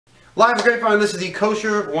Live at Grapevine, this is the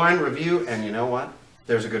Kosher Wine Review, and you know what?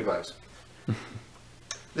 There's a good glass.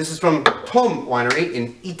 This is from Tom Winery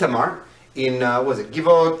in Itamar, in, what is it,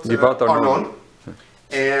 Givat Arnon.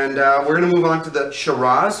 And we're going to move on to the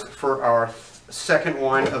Shiraz for our second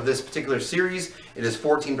wine of this particular series. It is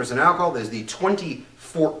 14% alcohol. This is the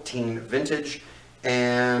 2014 vintage.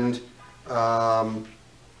 And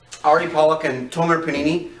Ari Pollack and Tomer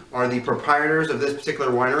Pnini are the proprietors of this particular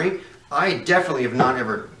winery. I definitely have not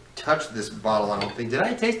ever touched this bottle, I don't think. Did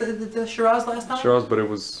I taste the Shiraz last time? Shiraz, but it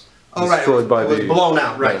was destroyed by the... It was blown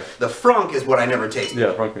out, right. Yeah. The Franc is what I never tasted.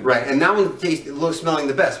 Yeah, Franc. Right, and that one looks smelling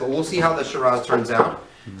the best, but we'll see how the Shiraz turns out.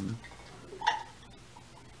 Mm-hmm.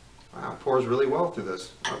 Wow, it pours really well through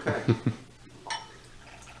this. Okay.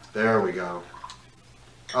 There we go.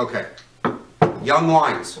 Okay. Young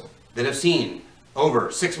wines that have seen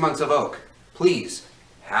over 6 months of oak, please,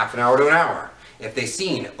 half an hour to an hour. If they've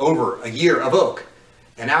seen over a year of oak,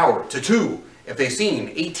 an hour to 2. If they've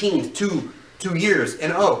seen 18 to 2 years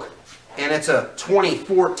in oak, and it's a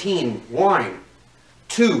 2014 wine,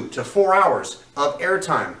 2 to 4 hours of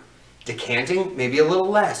airtime. Decanting, maybe a little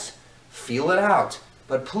less. Feel it out.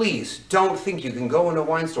 But please, don't think you can go into a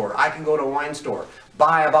wine store. I can go to a wine store,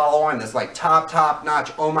 buy a bottle of wine that's like top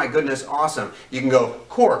notch, oh my goodness, awesome. You can go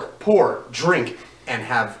cork, pour, drink, and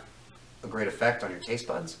have a great effect on your taste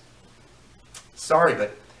buds. Sorry,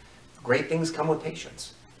 but great things come with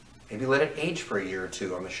patience. Maybe let it age for a year or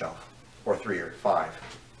 2 on the shelf, or 3 or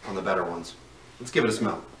 5 on the better ones. Let's give it a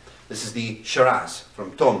smell. This is the Shiraz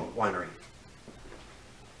from Tom Winery.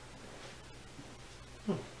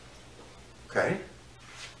 Okay.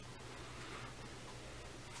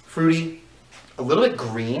 Fruity, a little bit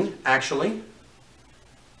green, actually.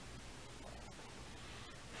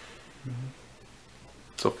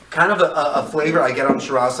 So kind of a flavor I get on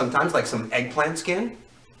Shiraz sometimes, like some eggplant skin.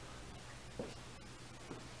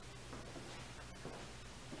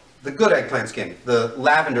 The good eggplant skin, the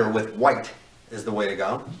lavender with white is the way to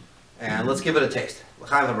go. And let's give it a taste.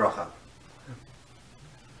 L'chaim v'bracha.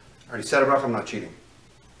 I already said a bracha, I'm not cheating.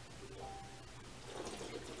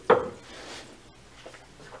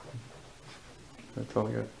 That's all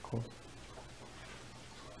I got. Cool.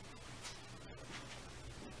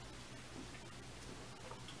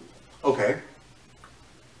 Okay.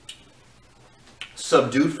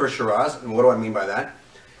 Subdued for Shiraz, and what do I mean by that?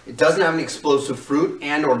 It doesn't have any explosive fruit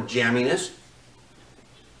and or jamminess.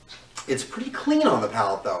 It's pretty clean on the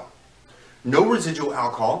palate though. No residual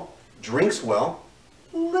alcohol, drinks well.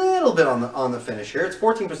 A little bit on the finish here. It's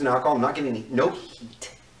 14% alcohol. I'm not getting no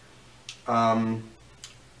heat.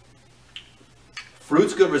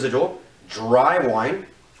 Fruit's good residual. Dry wine.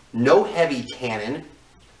 No heavy tannin.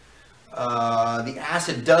 The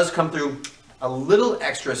acid does come through a little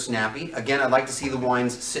extra snappy. Again, I'd like to see the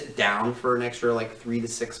wines sit down for an extra like 3 to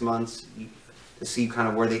 6 months to see kind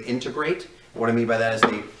of where they integrate. What I mean by that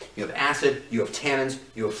is you have acid, you have tannins,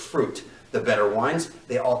 you have fruit. The better wines,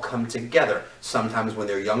 they all come together. Sometimes when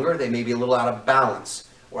they're younger, they may be a little out of balance.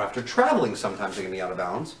 Or after traveling, sometimes they can be out of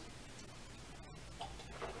balance.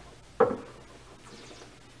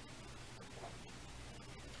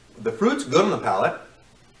 The fruit's good on the palate.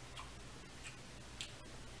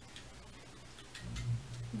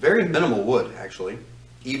 Very minimal wood, actually.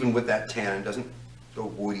 Even with that tannin, doesn't go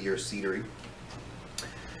woody or cedary.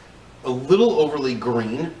 A little overly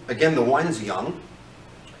green. Again, the wine's young,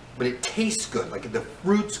 but it tastes good. Like the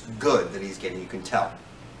fruit's good that he's getting, you can tell.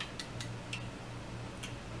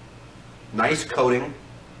 Nice coating.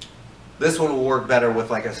 This one will work better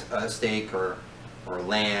with like a steak or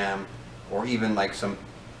lamb, or even like some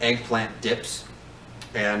eggplant dips.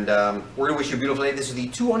 And we're going to wish you a beautiful day. This is the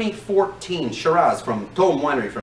 2014 Shiraz from Tom Winery.